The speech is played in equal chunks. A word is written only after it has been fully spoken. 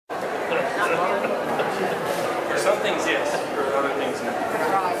For some things, yes. For other things, no.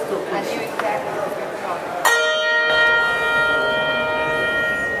 Right. I knew exactly what we were talking about.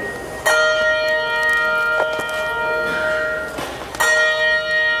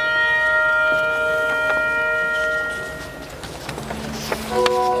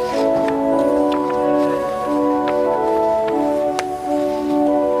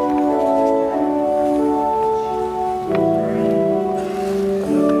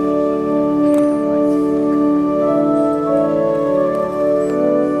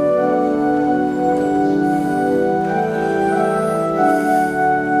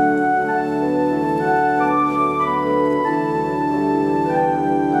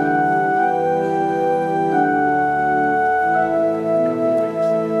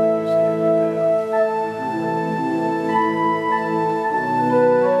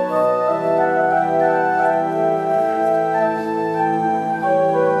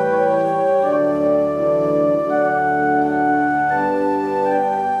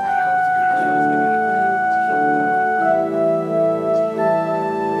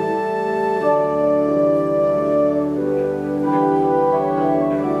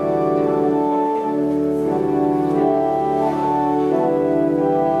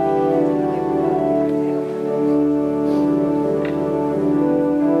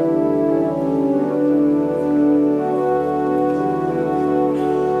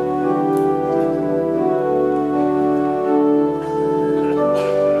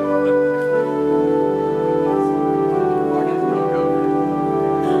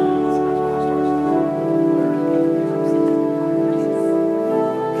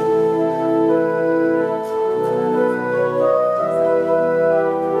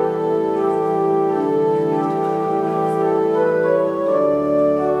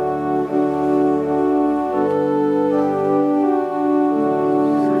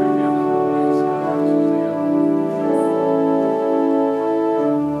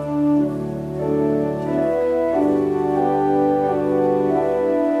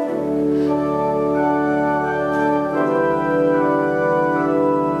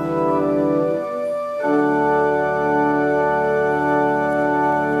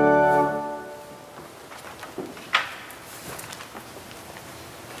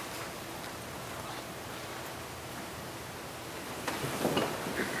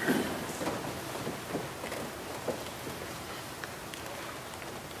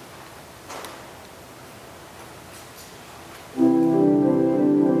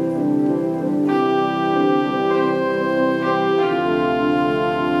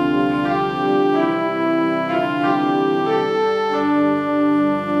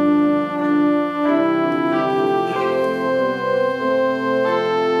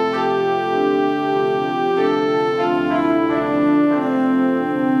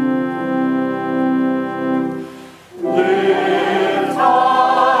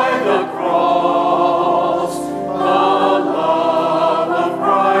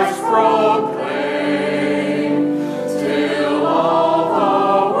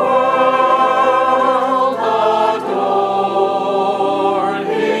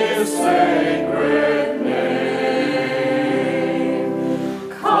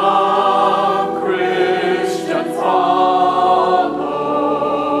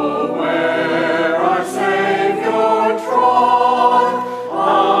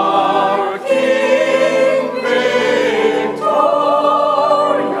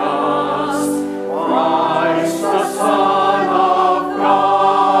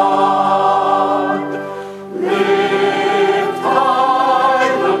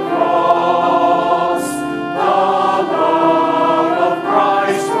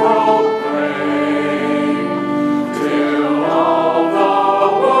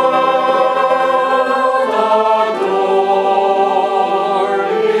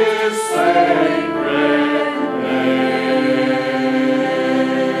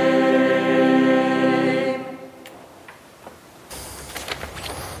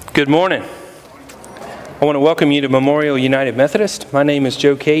 Good morning. I want to welcome you to Memorial United Methodist. My name is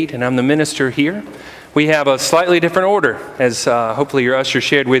Joe Cate, and I'm the minister here. We have a slightly different order, as hopefully your usher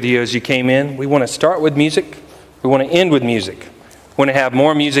shared with you as you came in. We want to start with music. We want to end with music. We want to have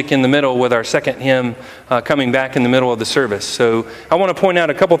more music in the middle with our second hymn coming back in the middle of the service. So I want to point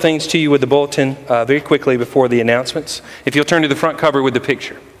out a couple things to you with the bulletin very quickly before the announcements. If you'll turn to the front cover with the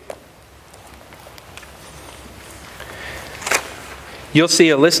picture. You'll see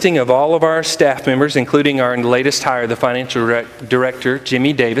a listing of all of our staff members, including our latest hire, the financial director,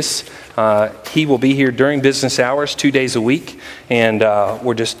 Jimmy Davis. He will be here during business hours, 2 days a week, and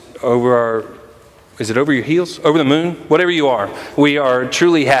we're just over our is it over your heels? Over the moon? Whatever you are. We are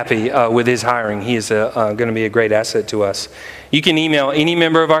truly happy with his hiring. He is going to be a great asset to us. You can email any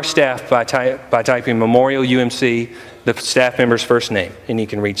member of our staff by typing Memorial UMC, the staff member's first name, and you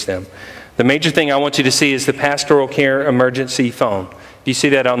can reach them. The major thing I want you to see is the pastoral care emergency phone. If you see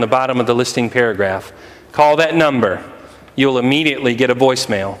that on the bottom of the listing paragraph, call that number. You'll immediately get a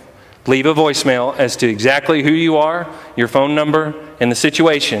voicemail. Leave a voicemail as to exactly who you are, your phone number, and the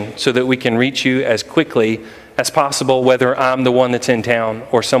situation so that we can reach you as quickly as possible, whether I'm the one that's in town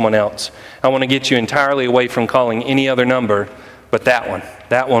or someone else. I want to get you entirely away from calling any other number but that one.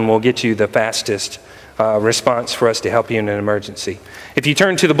 That one will get you the fastest response for us to help you in an emergency. If you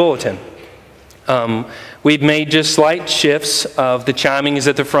turn to the bulletin, we've made just slight shifts of the chiming is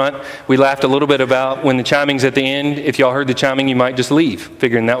at the front. We laughed a little bit about when the chiming's at the end. If y'all heard the chiming, you might just leave,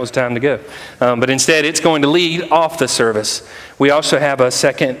 figuring that was time to go. But instead, it's going to lead off the service. We also have a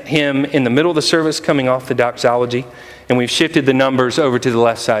second hymn in the middle of the service coming off the doxology, and we've shifted the numbers over to the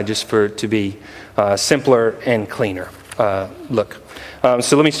left side just for it to be simpler and cleaner look.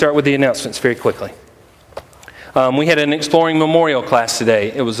 So let me start with the announcements very quickly. We had an Exploring Memorial class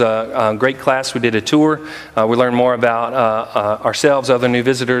today. It was a great class. We did a tour. We learned more about ourselves, other new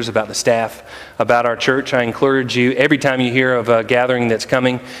visitors, about the staff, about our church. I encourage you, every time you hear of a gathering that's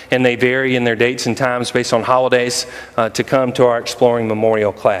coming, and they vary in their dates and times based on holidays, to come to our Exploring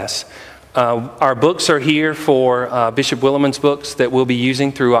Memorial class. Our books are here for Bishop Williman's books that we'll be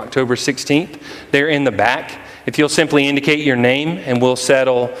using through October 16th. They're in the back. If you'll simply indicate your name and we'll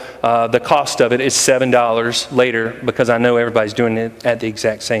settle, the cost of it is $7 later because I know everybody's doing it at the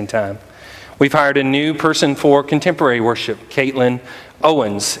exact same time. We've hired a new person for contemporary worship. Caitlin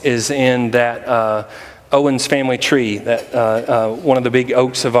Owens is in that Owens family tree, that one of the big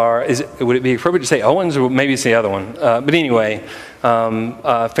oaks of our, would it be appropriate to say Owens or maybe it's the other one? But anyway,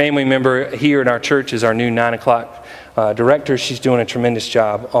 a family member here in our church is our new 9 o'clock director. She's doing a tremendous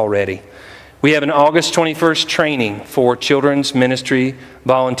job already. We have an August 21st training for children's ministry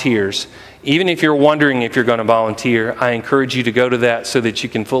volunteers. Even if you're wondering if you're going to volunteer, I encourage you to go to that so that you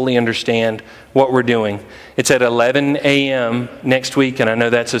can fully understand what we're doing. It's at 11 a.m. next week, and I know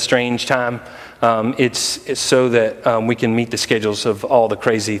that's a strange time. It's so that we can meet the schedules of all the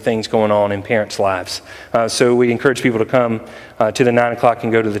crazy things going on in parents' lives. So we encourage people to come to the 9 o'clock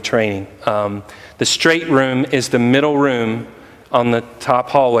and go to the training. The straight room is the middle room on the top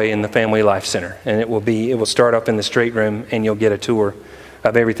hallway in the Family Life Center. And it will start up in the straight room and you'll get a tour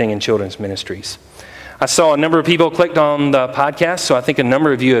of everything in children's ministries. I saw a number of people clicked on the podcast, so I think a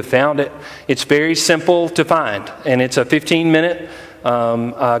number of you have found it. It's very simple to find, and it's a 15-minute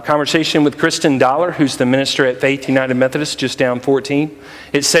conversation with Kristen Dollar, who's the minister at Faith United Methodist just down 14.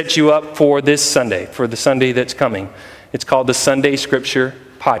 It sets you up for this Sunday, for the Sunday that's coming. It's called the Sunday Scripture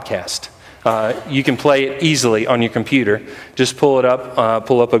Podcast. You can play it easily on your computer. Just pull it up,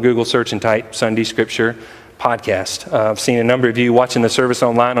 pull up a Google search and type Sunday Scripture Podcast. I've seen a number of you watching the service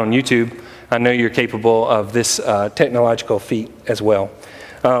online on YouTube. I know you're capable of this technological feat as well.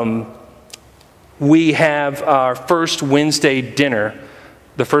 We have our first Wednesday dinner.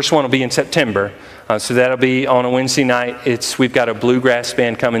 The first one will be in September. So that'll be on a Wednesday night. We've got a bluegrass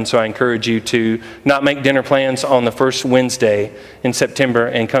band coming, so I encourage you to not make dinner plans on the first Wednesday in September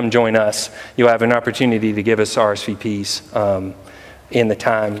and come join us. You'll have an opportunity to give us RSVPs in the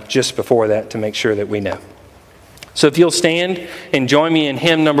time just before that to make sure that we know. So if you'll stand and join me in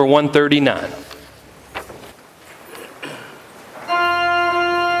hymn number 139.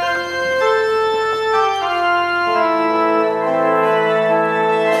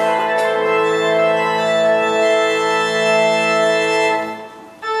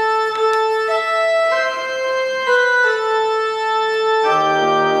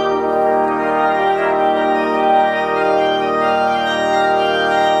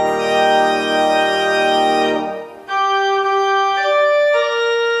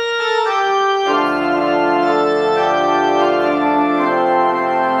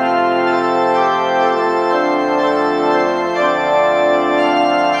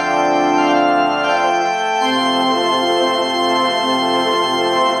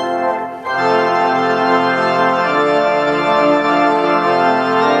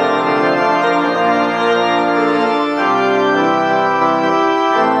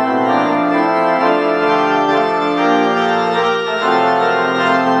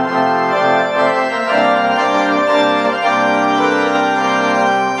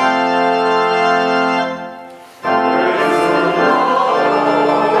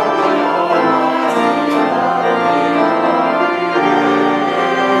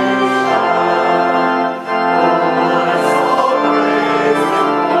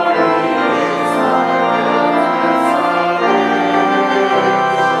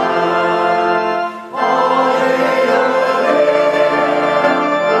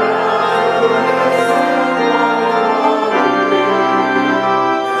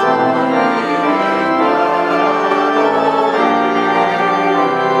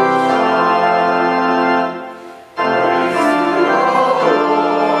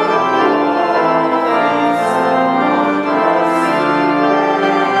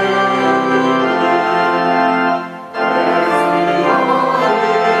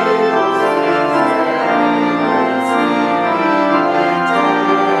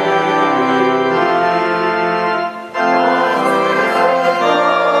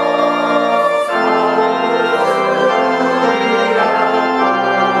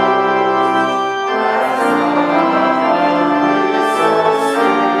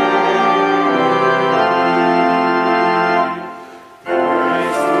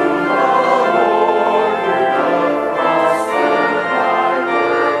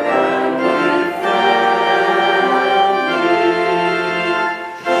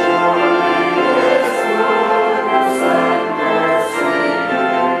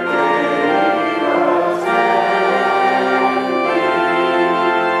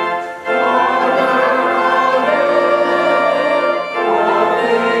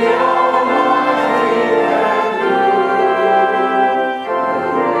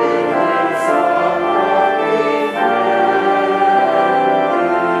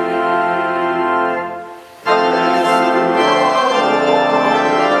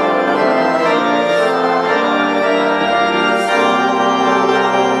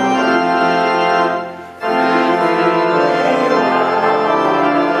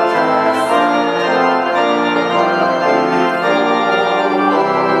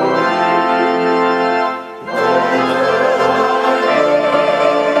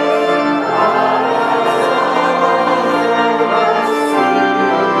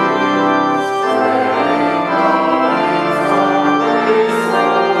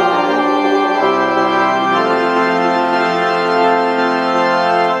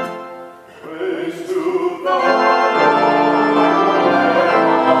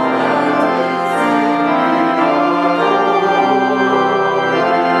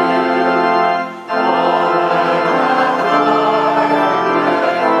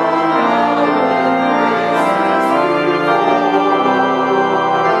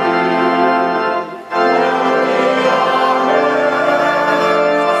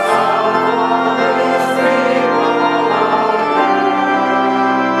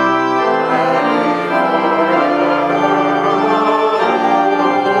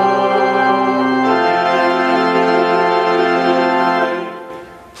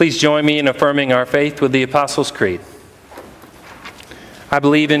 Please join me in affirming our faith with the Apostles' Creed. I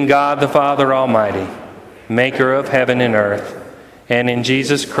believe in God the Father Almighty, maker of heaven and earth, and in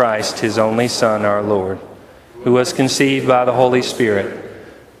Jesus Christ, his only Son, our Lord, who was conceived by the Holy Spirit,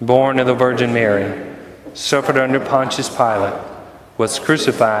 born of the Virgin Mary, suffered under Pontius Pilate, was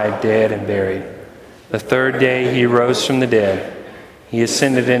crucified, dead, and buried. The third day he rose from the dead. He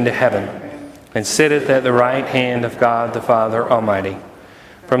ascended into heaven, and sitteth at the right hand of God the Father Almighty.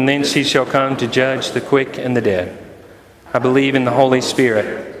 From thence he shall come to judge the quick and the dead. I believe in the Holy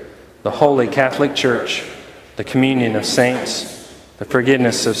Spirit, the holy Catholic Church, the communion of saints, the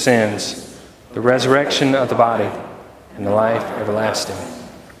forgiveness of sins, the resurrection of the body, and the life everlasting.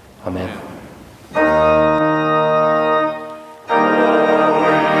 Amen.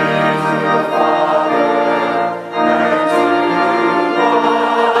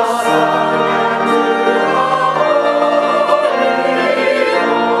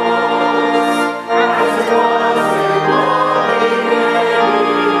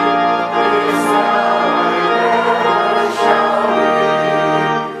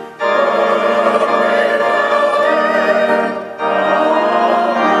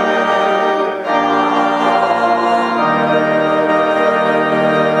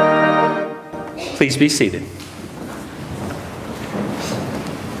 Please be seated.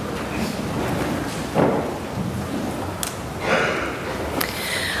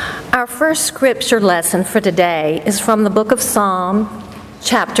 Our first scripture lesson for today is from the book of Psalm,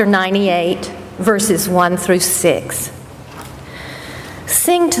 chapter 98, verses 1 through 6.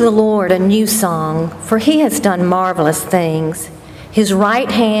 Sing to the Lord a new song, for he has done marvelous things. His right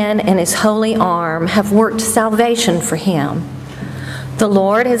hand and his holy arm have worked salvation for him. The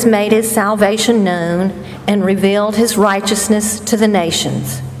Lord has made his salvation known and revealed his righteousness to the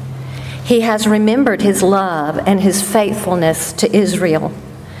nations. He has remembered his love and his faithfulness to Israel.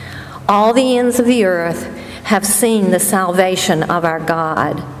 All the ends of the earth have seen the salvation of our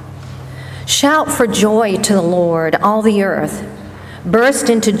God. Shout for joy to the Lord, all the earth.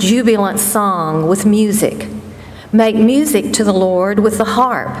 Burst into jubilant song with music. Make music to the Lord with the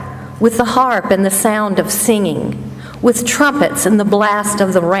harp and the sound of singing, with trumpets and the blast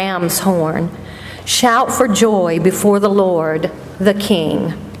of the ram's horn. Shout for joy before the Lord, the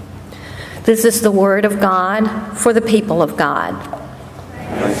King. This is the word of God for the people of God.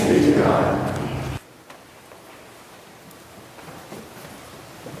 Thanks be to God.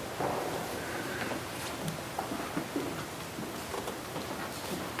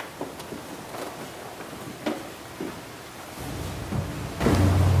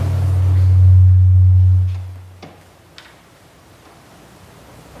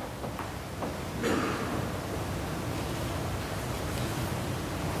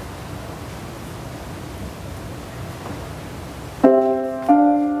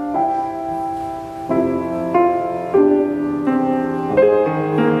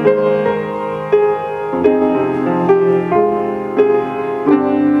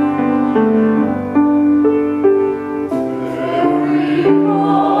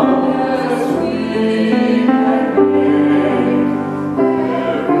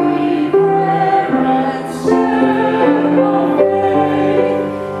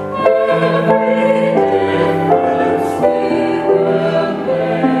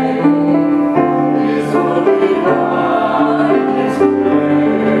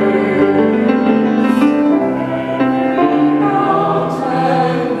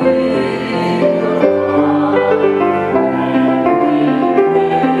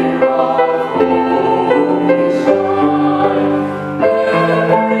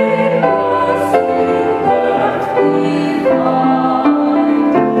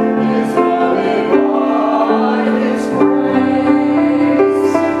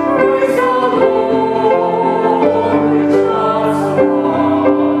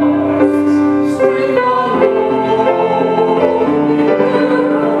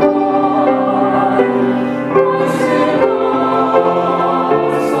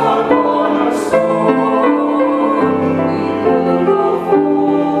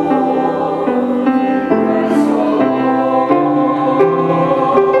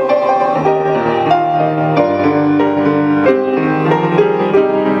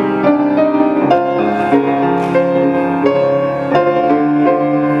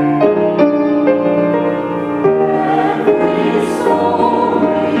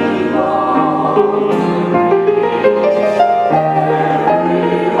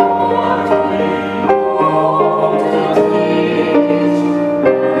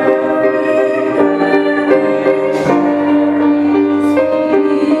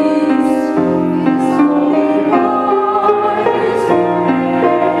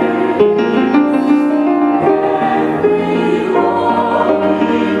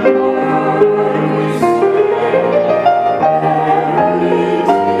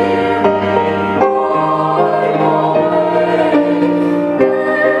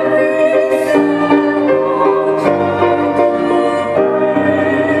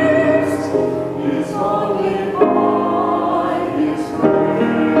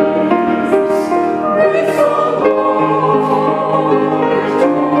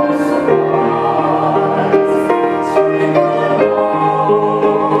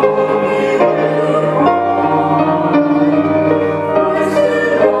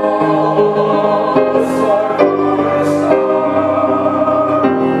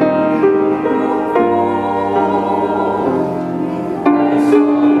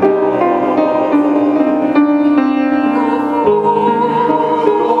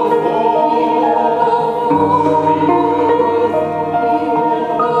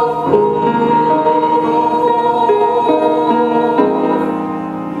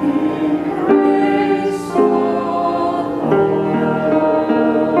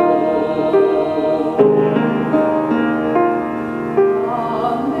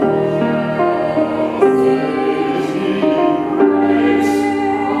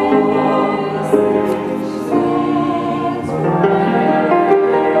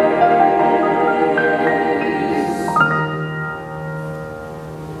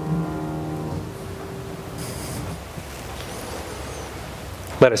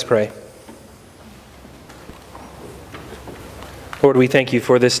 Let us pray. Lord, we thank you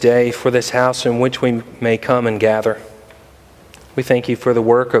for this day, for this house in which we may come and gather. We thank you for the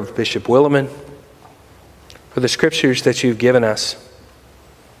work of Bishop Williman, for the scriptures that you've given us,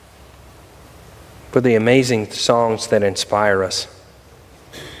 for the amazing songs that inspire us,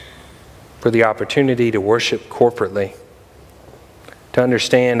 for the opportunity to worship corporately, to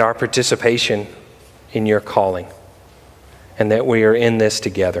understand our participation in your calling, and that we are in this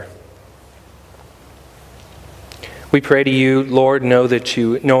together. We pray to you, Lord, knowing that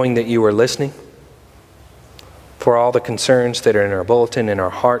you are listening, for all the concerns that are in our bulletin, in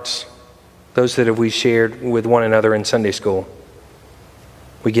our hearts, those that we shared with one another in Sunday school.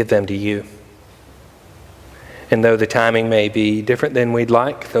 We give them to you. And though the timing may be different than we'd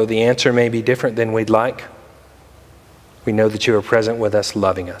like, though the answer may be different than we'd like, we know that you are present with us,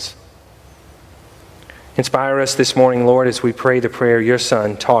 loving us. Inspire us this morning, Lord, as we pray the prayer your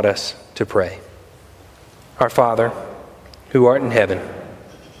Son taught us to pray. Our Father, who art in heaven,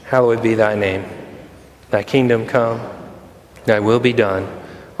 hallowed be thy name. Thy kingdom come, thy will be done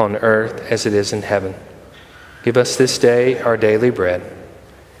on earth as it is in heaven. Give us this day our daily bread,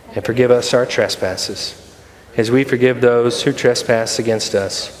 and forgive us our trespasses, as we forgive those who trespass against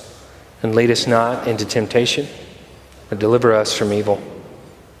us. And lead us not into temptation, but deliver us from evil.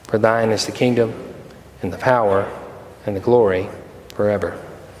 For thine is the kingdom, and the power, and the glory forever.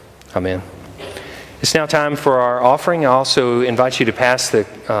 Amen. It's now time for our offering. I also invite you to pass the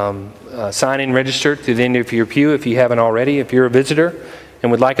sign-in register to the end of your pew if you haven't already. If you're a visitor and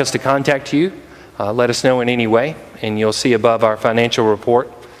would like us to contact you, let us know in any way, and you'll see above our financial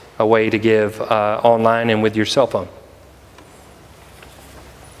report a way to give online and with your cell phone.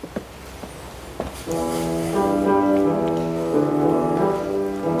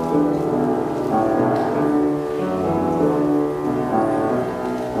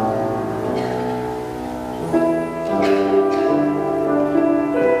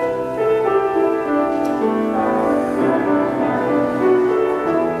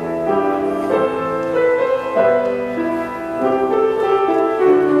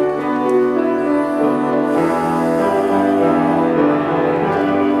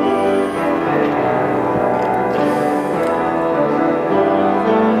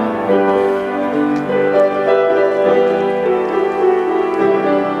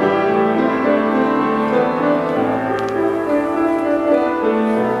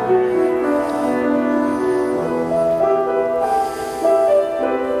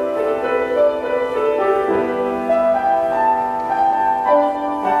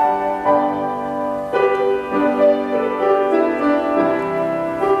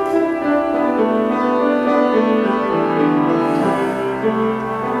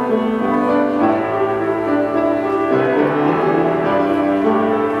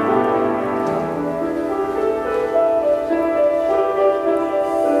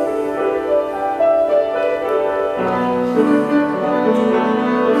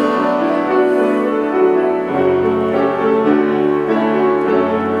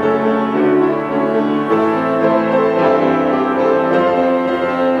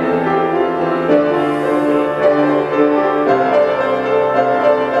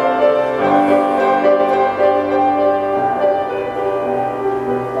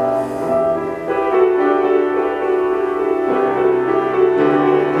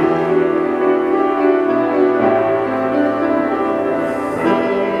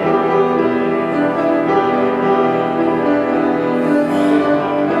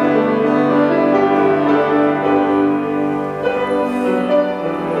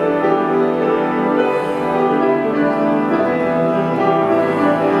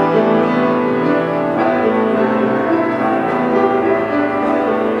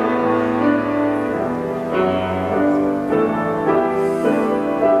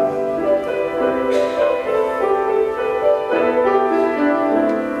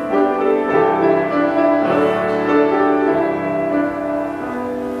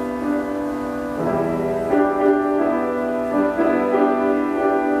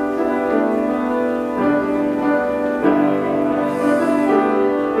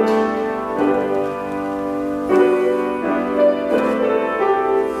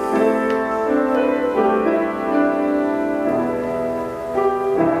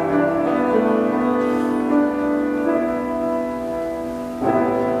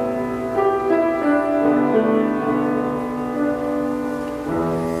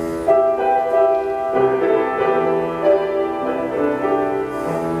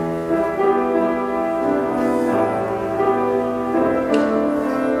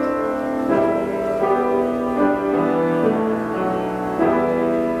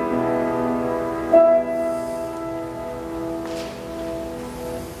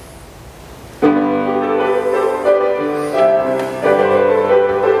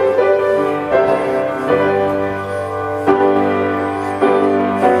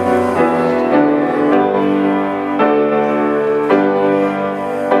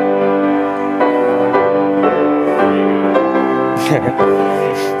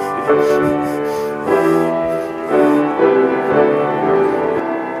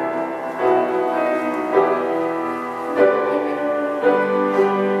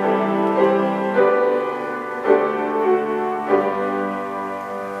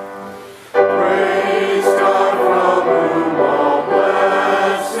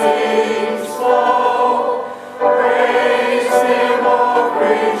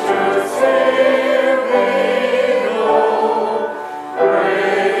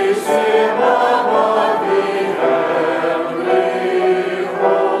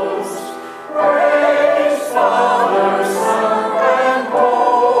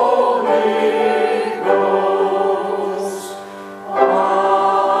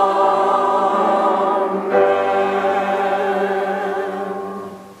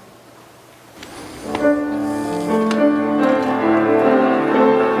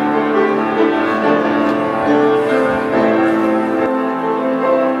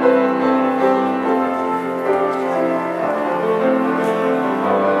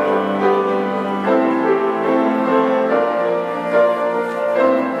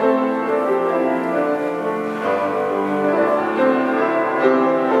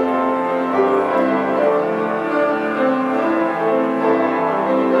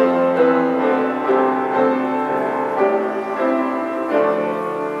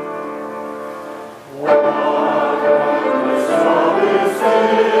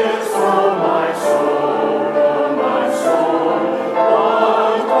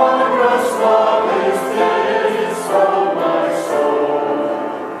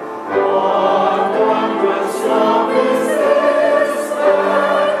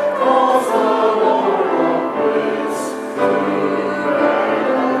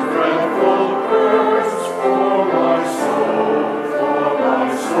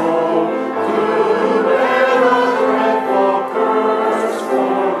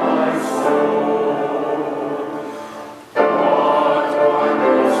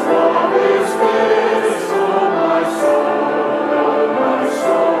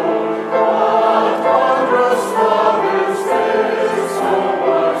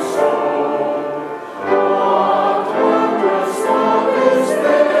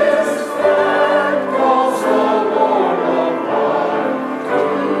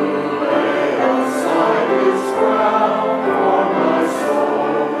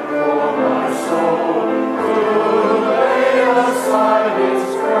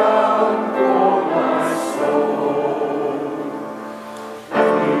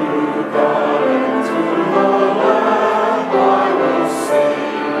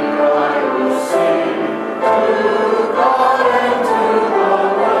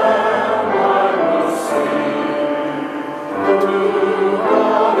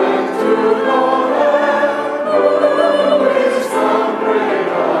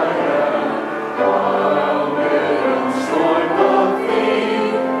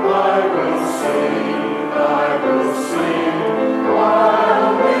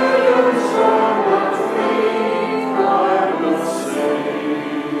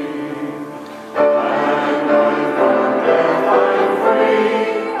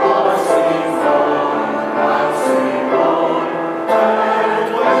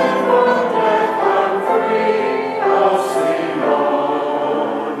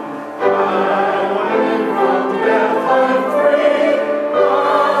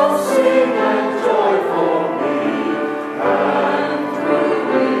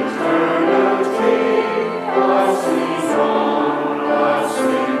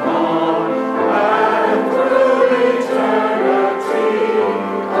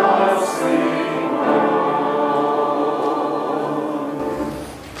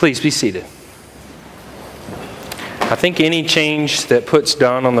 Please be seated. I think any change that puts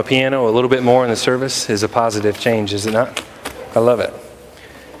Don on the piano a little bit more in the service is a positive change, is it not? I love it.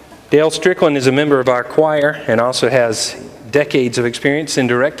 Dale Strickland is a member of our choir and also has decades of experience in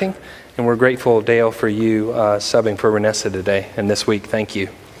directing, and we're grateful, Dale, for you subbing for Renessa today and this week. Thank you.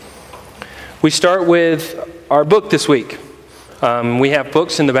 We start with our book this week. We have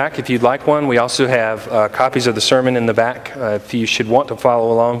books in the back if you'd like one. We also have copies of the sermon in the back if you should want to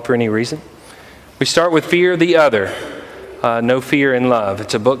follow along for any reason. We start with Fear the Other, No Fear in Love.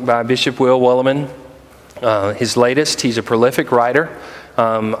 It's a book by Bishop Will Willimon. His latest, he's a prolific writer.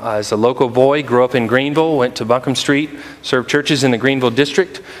 As a local boy, grew up in Greenville, went to Buncombe Street, served churches in the Greenville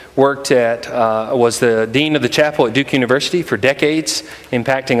district, was the dean of the chapel at Duke University for decades,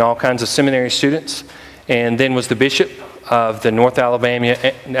 impacting all kinds of seminary students, and then was the bishop of the North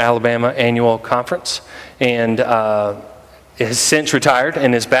Alabama Annual Conference, and has since retired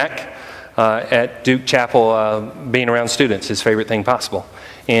and is back at Duke Chapel, being around students, his favorite thing possible.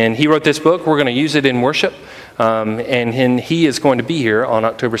 And he wrote this book. We're going to use it in worship. And he is going to be here on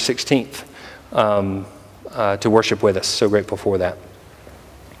October 16th to worship with us. So grateful for that.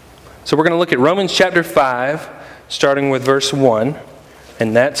 So we're going to look at Romans chapter 5, starting with verse 1.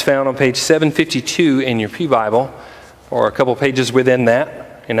 And that's found on page 752 in your Pew Bible, or a couple pages within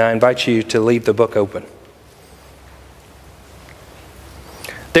that. And I invite you to leave the book open.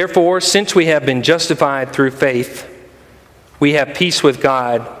 Therefore, since we have been justified through faith, we have peace with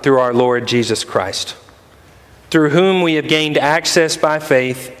God through our Lord Jesus Christ, through whom we have gained access by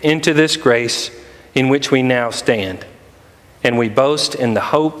faith into this grace in which we now stand. And we boast in the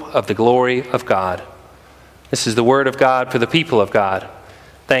hope of the glory of God. This is the word of God for the people of God.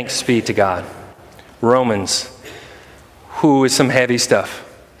 Thanks be to God. Romans, is some heavy stuff.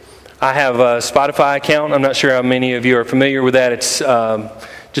 I have a Spotify account. I'm not sure how many of you are familiar with that. It's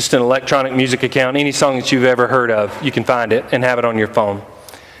just an electronic music account. Any song that you've ever heard of, you can find it and have it on your phone.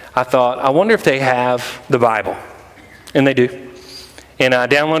 I thought, I wonder if they have the Bible. And they do. And I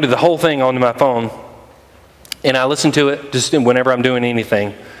downloaded the whole thing onto my phone. And I listen to it just whenever I'm doing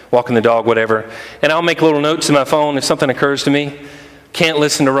anything, walking the dog, whatever. And I'll make little notes in my phone if something occurs to me. Can't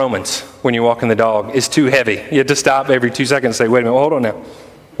listen to Romans when you're walking the dog. It's too heavy. You have to stop every 2 seconds and say, wait a minute, hold on now.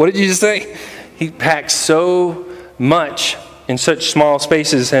 What did you just say? He packs so much in such small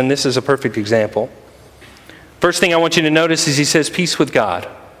spaces, and this is a perfect example. First thing I want you to notice is he says peace with God.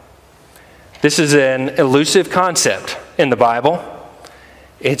 This is an elusive concept in the Bible.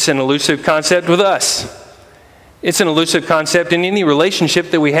 It's an elusive concept with us. It's an elusive concept in any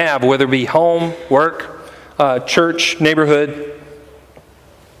relationship that we have, whether it be home, work, church, neighborhood,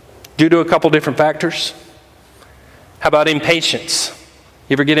 due to a couple different factors. How about impatience?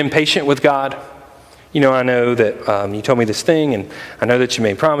 You ever get impatient with God? You know, I know that you told me this thing, and I know that you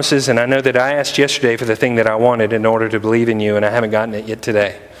made promises, and I know that I asked yesterday for the thing that I wanted in order to believe in you, and I haven't gotten it yet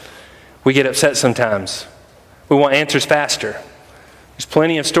today. We get upset sometimes. We want answers faster. There's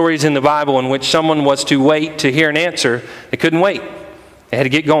plenty of stories in the Bible in which someone was to wait to hear an answer. They couldn't wait. They had to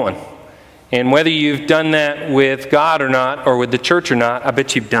get going. And whether you've done that with God or not, or with the church or not, I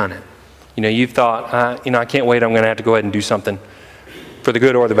bet you've done it. You know, you've thought, I can't wait. I'm going to have to go ahead and do something for the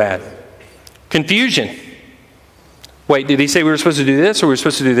good or the bad. Confusion. Wait, did he say we were supposed to do this or we were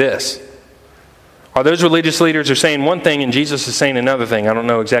supposed to do this? Or those religious leaders are saying one thing and Jesus is saying another thing. I don't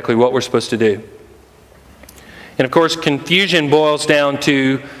know exactly what we're supposed to do. And of course, confusion boils down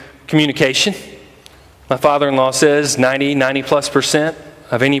to communication. My father-in-law says 90+%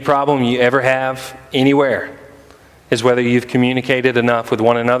 of any problem you ever have anywhere is whether you've communicated enough with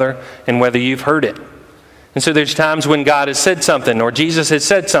one another and whether you've heard it. And so there's times when God has said something or Jesus has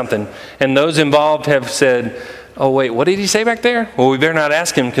said something and those involved have said, oh wait, what did he say back there? Well, we better not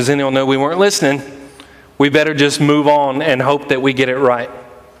ask him because then he'll know we weren't listening. We better just move on and hope that we get it right.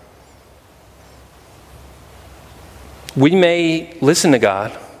 We may listen to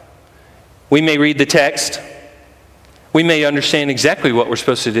God. We may read the text. We may understand exactly what we're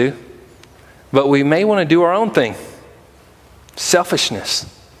supposed to do. But we may want to do our own thing.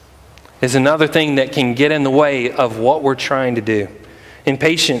 Selfishness is another thing that can get in the way of what we're trying to do.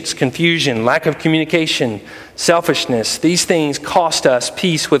 Impatience, confusion, lack of communication, selfishness, these things cost us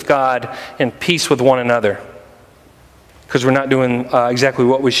peace with God and peace with one another because we're not doing exactly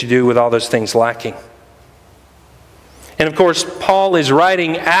what we should do with all those things lacking. And of course, Paul is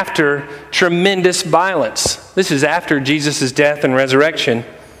writing after tremendous violence. This is after Jesus' death and resurrection.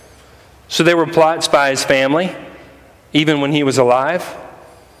 So there were plots by his family, even when he was alive.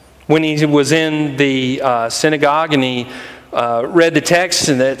 When he was in the synagogue and he read the text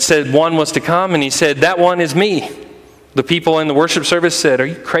and it said one was to come and he said, that one is me. The people in the worship service said, are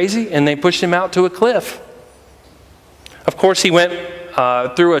you crazy? And they pushed him out to a cliff. Of course, he went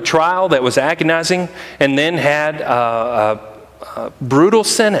through a trial that was agonizing and then had a brutal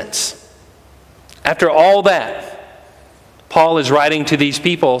sentence. After all that, Paul is writing to these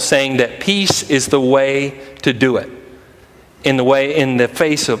people saying that peace is the way to do it in the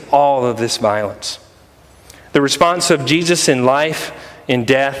face of all of this violence. The response of Jesus in life, in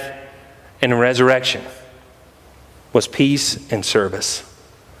death, and in resurrection was peace and service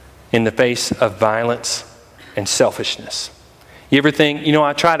in the face of violence and selfishness. You ever think,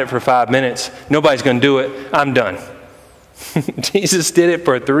 I tried it for 5 minutes. Nobody's going to do it. I'm done. Jesus did it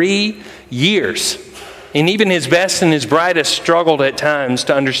for 3 years. And even his best and his brightest struggled at times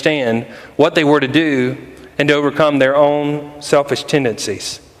to understand what they were to do and to overcome their own selfish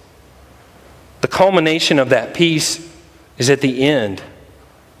tendencies. The culmination of that peace is at the end,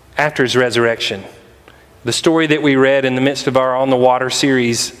 after his resurrection. The story that we read in the midst of our On the Water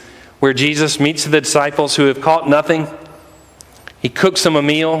series where Jesus meets the disciples who have caught nothing. He cooks them a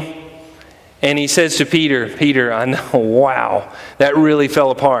meal, and he says to Peter, Peter, I know, wow, that really fell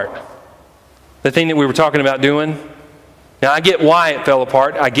apart. The thing that we were talking about doing. Now, I get why it fell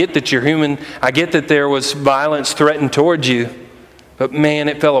apart. I get that you're human. I get that there was violence threatened towards you. But man,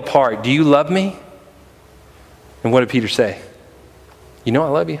 it fell apart. Do you love me? And what did Peter say? You know I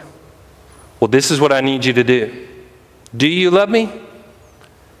love you. Well, this is what I need you to do. Do you love me?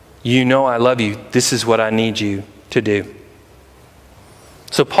 You know I love you. This is what I need you to do.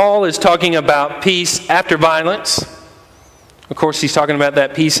 So Paul is talking about peace after violence. Of course, he's talking about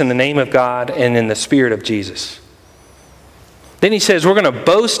that peace in the name of God and in the Spirit of Jesus. Then he says, we're going to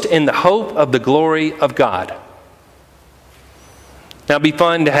boast in the hope of the glory of God. Now, it'd be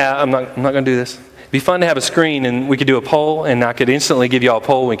fun to have, I'm not going to do this. It'd be fun to have a screen and we could do a poll and I could instantly give you all a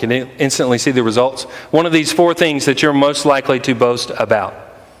poll. We can instantly see the results. One of these 4 things that you're most likely to boast about.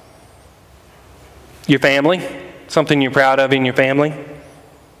 Your family, something you're proud of in your family.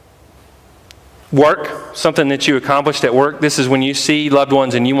 Work, something that you accomplished at work. This is when you see loved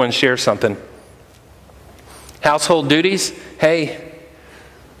ones and you want to share something. Household duties. Hey,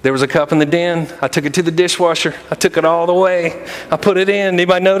 there was a cup in the den. I took it to the dishwasher. I took it all the way. I put it in.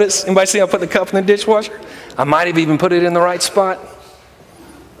 Anybody notice? Anybody see I put the cup in the dishwasher? I might have even put it in the right spot.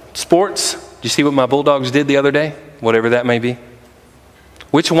 Sports. Did you see what my Bulldogs did the other day? Whatever that may be.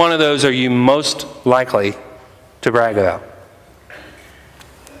 Which one of those are you most likely to brag about?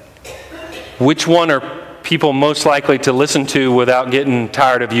 Which one are people most likely to listen to without getting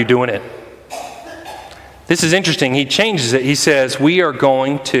tired of you doing it? This is interesting. He changes it. He says, we are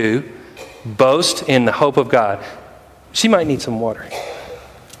going to boast in the hope of God. She might need some water.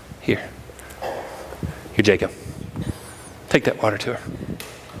 Here, Jacob. Take that water to her.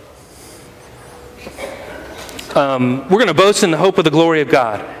 We're going to boast in the hope of the glory of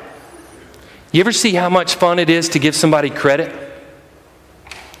God. You ever see how much fun it is to give somebody credit?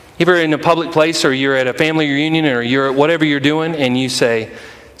 If you're in a public place or you're at a family reunion or you're at whatever you're doing and you say,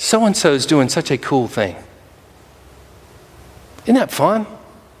 so-and-so is doing such a cool thing. Isn't that fun?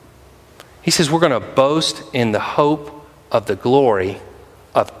 He says we're going to boast in the hope of the glory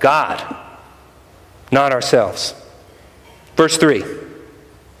of God, not ourselves. Verse 3.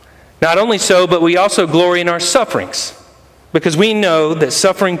 Not only so, but we also glory in our sufferings, because we know that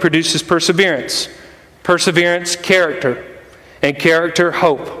suffering produces perseverance. Perseverance, character, and character,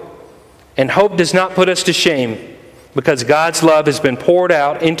 hope. And hope does not put us to shame, because God's love has been poured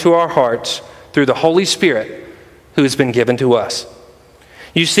out into our hearts through the Holy Spirit who has been given to us.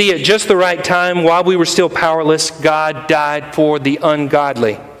 You see, at just the right time, while we were still powerless, God died for the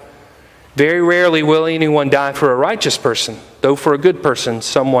ungodly. Very rarely will anyone die for a righteous person, though for a good person,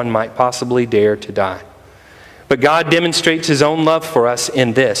 someone might possibly dare to die. But God demonstrates his own love for us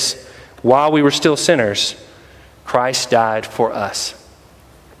in this. While we were still sinners, Christ died for us.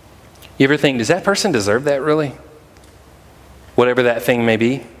 You ever think, does that person deserve that really? Whatever that thing may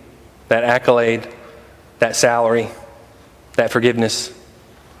be, that accolade, that salary, that forgiveness,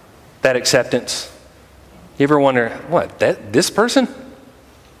 that acceptance. You ever wonder, what, this person?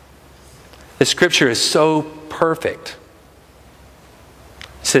 The scripture is so perfect.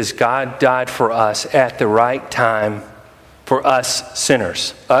 It says God died for us at the right time for us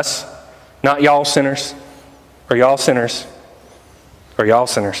sinners. Us, not y'all sinners, or y'all sinners, or y'all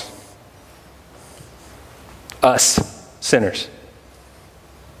sinners. Us sinners.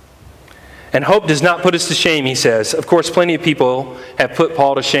 And hope does not put us to shame, he says. Of course, plenty of people have put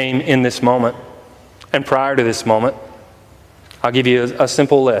Paul to shame in this moment and prior to this moment. I'll give you a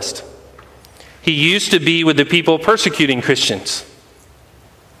simple list. He used to be with the people persecuting Christians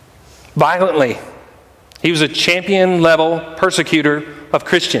violently. He was a champion-level persecutor of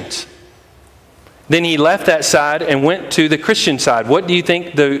Christians. Then he left that side and went to the Christian side. What do you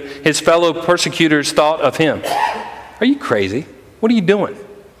think his fellow persecutors thought of him? Are you crazy? What are you doing?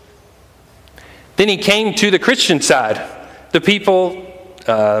 Then he came to the Christian side. The people,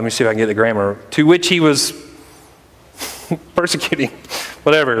 let me see if I can get the grammar, to which he was persecuting,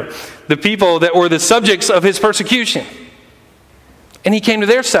 whatever. The people that were the subjects of his persecution. And he came to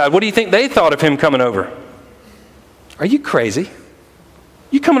their side. What do you think they thought of him coming over? Are you crazy?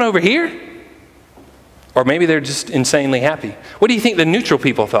 You coming over here? Or maybe they're just insanely happy. What do you think the neutral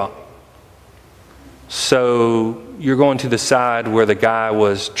people thought? So you're going to the side where the guy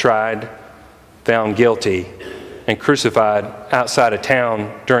was tried, found guilty, and crucified outside of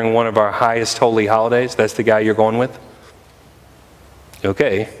town during one of our highest holy holidays? That's the guy you're going with?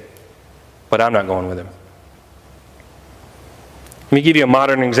 Okay, but I'm not going with him. Let me give you a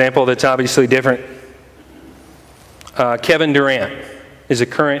modern example that's obviously different. Kevin Durant. is a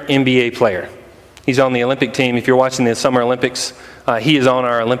current NBA player. He's on the Olympic team. If you're watching the Summer Olympics, he is on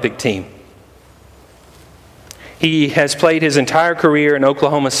our Olympic team. He has played his entire career in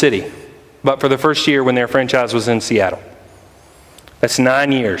Oklahoma City, but for the first year when their franchise was in Seattle. That's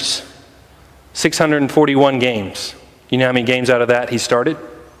 9 years, 641 games. You know how many games out of that he started?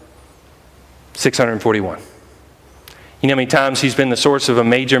 641. You know how many times he's been the source of a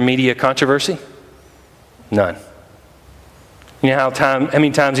major media controversy? None. You know how many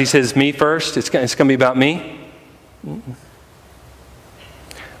times he says, me first, it's going to be about me?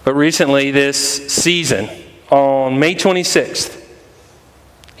 But recently, this season, on May 26th,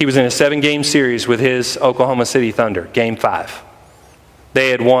 he was in a 7-game series with his Oklahoma City Thunder, Game 5. They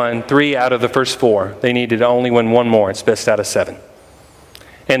had won 3 out of the first 4. They needed to only win 1 more. It's best out of 7.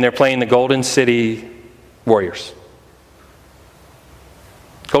 And they're playing the Golden State Warriors.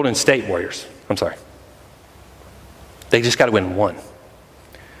 I'm sorry. They just got to win 1.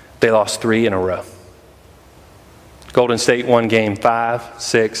 They lost 3 in a row. Golden State won game 5,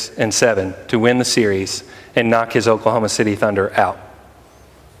 6, and 7 to win the series and knock his Oklahoma City Thunder out.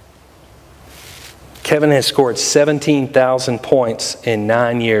 Kevin has scored 17,000 points in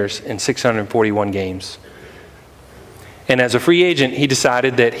 9 years in 641 games. And as a free agent, he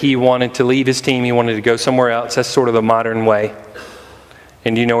decided that he wanted to leave his team. He wanted to go somewhere else. That's sort of the modern way.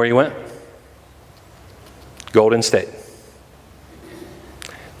 And do you know where he went? Golden State.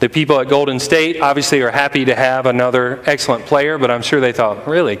 The people at Golden State obviously are happy to have another excellent player, but I'm sure they thought,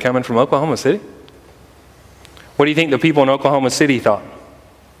 really, coming from Oklahoma City? What do you think the people in Oklahoma City thought?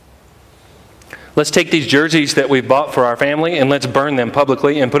 Let's take these jerseys that we've bought for our family and let's burn them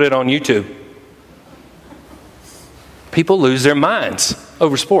publicly and put it on YouTube. People lose their minds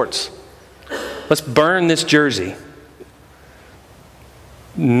over sports. Let's burn this jersey.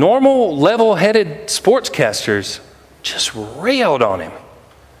 Normal, level-headed sportscasters just railed on him,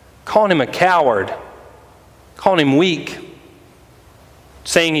 calling him a coward, calling him weak,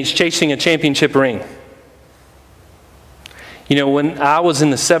 saying he's chasing a championship ring. You know, when I was in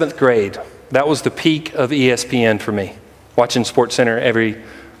the 7th grade, that was the peak of ESPN for me, watching SportsCenter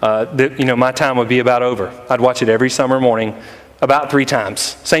my time would be about over. I'd watch it every summer morning about 3 times.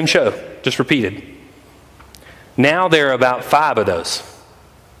 Same show, just repeated. Now there are about 5 of those.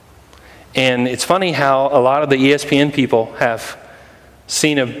 And it's funny how a lot of the ESPN people have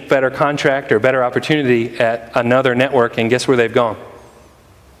seen a better contract or better opportunity at another network, and guess where they've gone?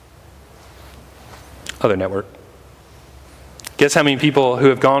 Other network. Guess how many people who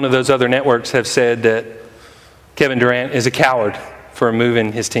have gone to those other networks have said that Kevin Durant is a coward for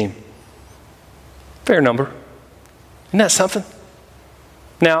moving his team? Fair number. Isn't that something?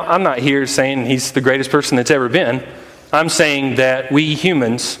 Now, I'm not here saying he's the greatest person that's ever been. I'm saying that we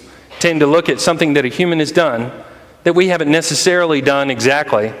humans tend to look at something that a human has done that we haven't necessarily done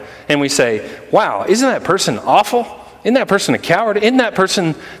exactly, and we say, wow, isn't that person awful? Isn't that person a coward? Isn't that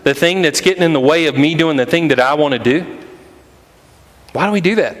person the thing that's getting in the way of me doing the thing that I want to do? Why do we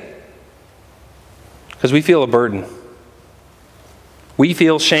do that? Because we feel a burden. We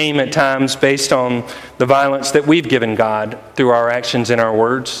feel shame at times based on the violence that we've given God through our actions and our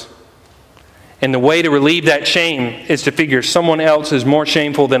words. And the way to relieve that shame is to figure someone else is more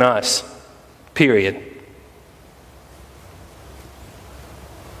shameful than us. Period.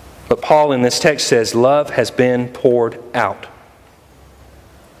 But Paul in this text says, love has been poured out.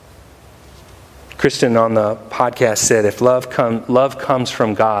 Kristen on the podcast said, if love comes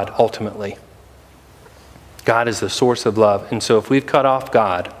from God ultimately. God is the source of love. And so if we've cut off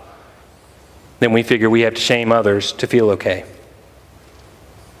God, then we figure we have to shame others to feel okay.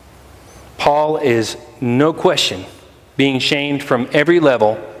 Paul is, no question, being shamed from every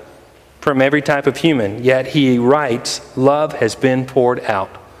level, from every type of human, yet he writes, love has been poured out.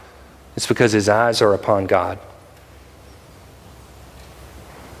 It's because his eyes are upon God.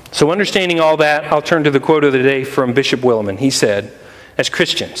 So understanding all that, I'll turn to the quote of the day from Bishop Willimon. He said, as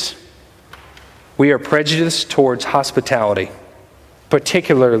Christians, we are prejudiced towards hospitality,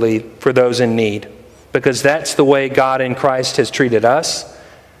 particularly for those in need, because that's the way God in Christ has treated us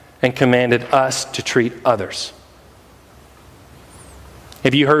and commanded us to treat others.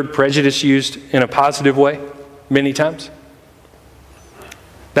 Have you heard prejudice used in a positive way many times?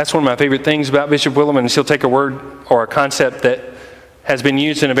 That's one of my favorite things about Bishop Willimon, is he'll take a word or a concept that has been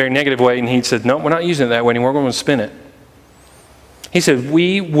used in a very negative way, and he said, no, we're not using it that way anymore, we're going to spin it. He said,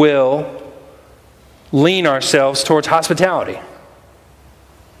 we will lean ourselves towards hospitality.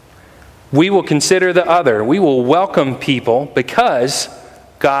 We will consider the other. We will welcome people because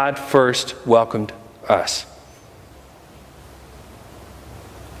God first welcomed us.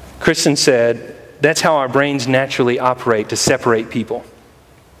 Kristen said, that's how our brains naturally operate, to separate people.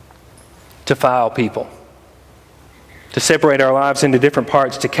 to file people, to separate our lives into different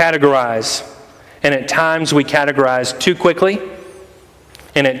parts, to categorize. And at times we categorize too quickly,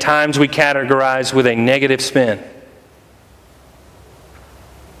 and at times we categorize with a negative spin.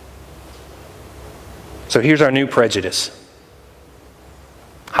 So here's our new prejudice: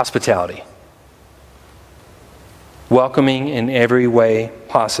 hospitality. Welcoming in every way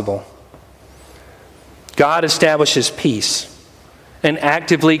possible. God establishes peace and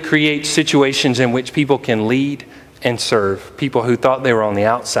actively creates situations in which people can lead and serve. People who thought they were on the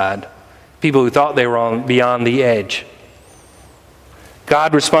outside. People who thought they were beyond the edge.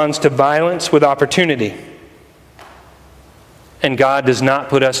 God responds to violence with opportunity. And God does not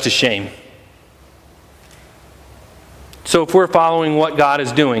put us to shame. So if we're following what God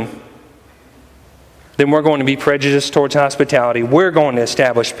is doing, then we're going to be prejudiced towards hospitality. We're going to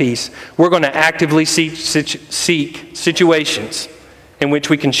establish peace. We're going to actively seek situations in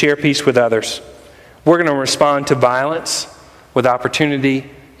which we can share peace with others. We're going to respond to violence with opportunity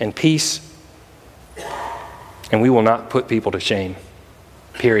and peace. And we will not put people to shame,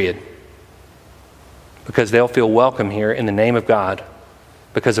 period. Because they'll feel welcome here in the name of God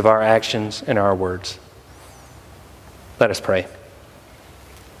because of our actions and our words. Let us pray.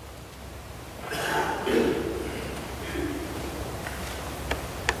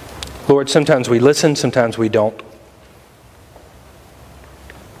 Lord, sometimes we listen, sometimes we don't.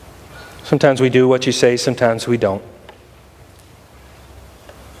 Sometimes we do what you say, sometimes we don't.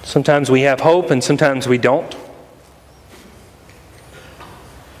 Sometimes we have hope and sometimes we don't.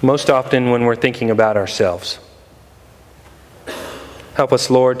 Most often when we're thinking about ourselves. Help us,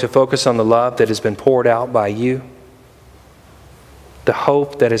 Lord, to focus on the love that has been poured out by you, the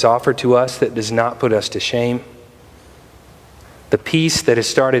hope that is offered to us that does not put us to shame, the peace that has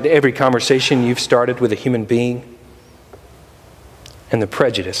started every conversation you've started with a human being, and the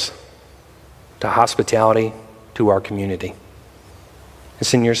prejudice to hospitality to our community.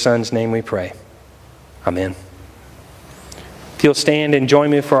 It's in your Son's name we pray. Amen. If you'll stand and join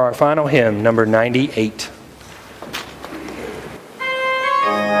me for our final hymn, number 98.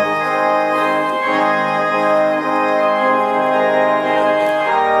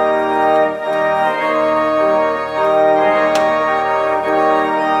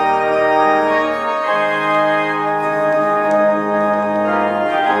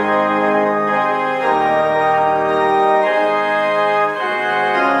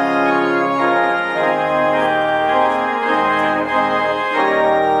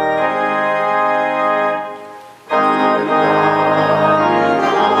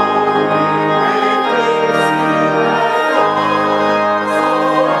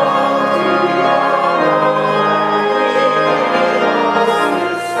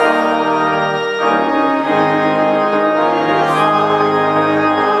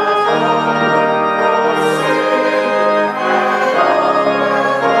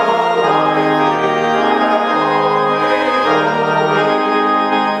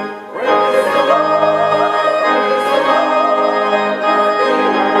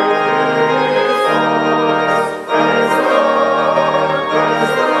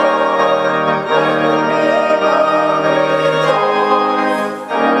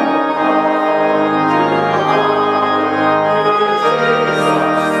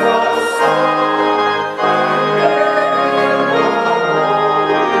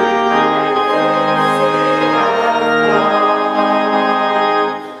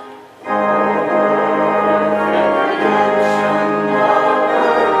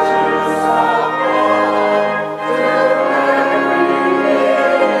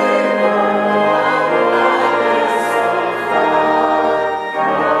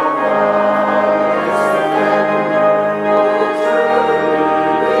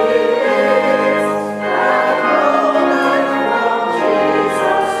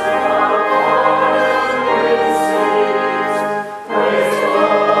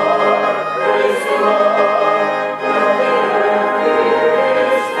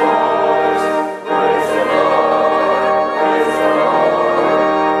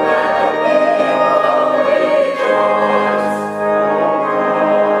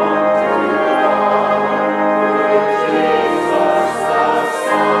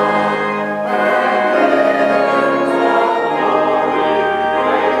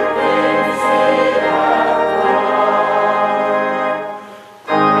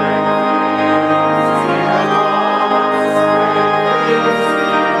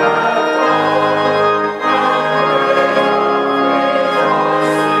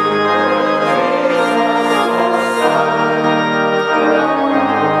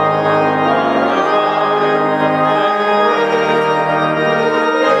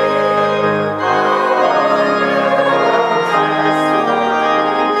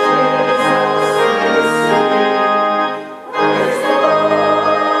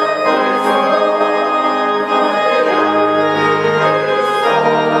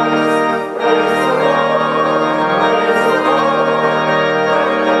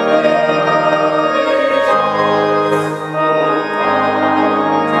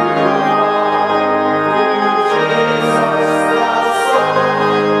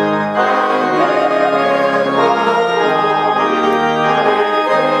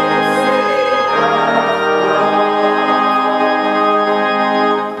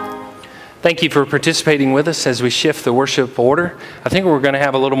 Thank you for participating with us as we shift the worship order. I think we're going to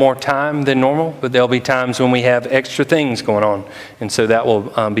have a little more time than normal, but there'll be times when we have extra things going on. And so that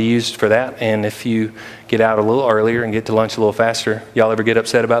will be used for that. And if you get out a little earlier and get to lunch a little faster, y'all ever get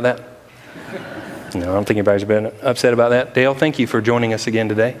upset about that? No, I don't think anybody's been upset about that. Dale, thank you for joining us again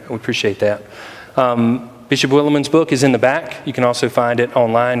today. We appreciate that. Bishop Williman's book is in the back. You can also find it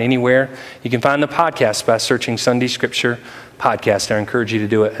online anywhere. You can find the podcast by searching Sunday Scripture Podcast. I encourage you to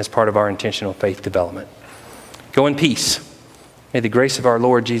do it as part of our intentional faith development. Go in peace. May the grace of our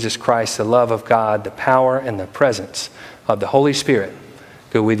Lord Jesus Christ, the love of God, the power and the presence of the Holy Spirit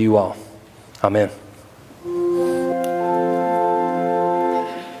go with you all. Amen.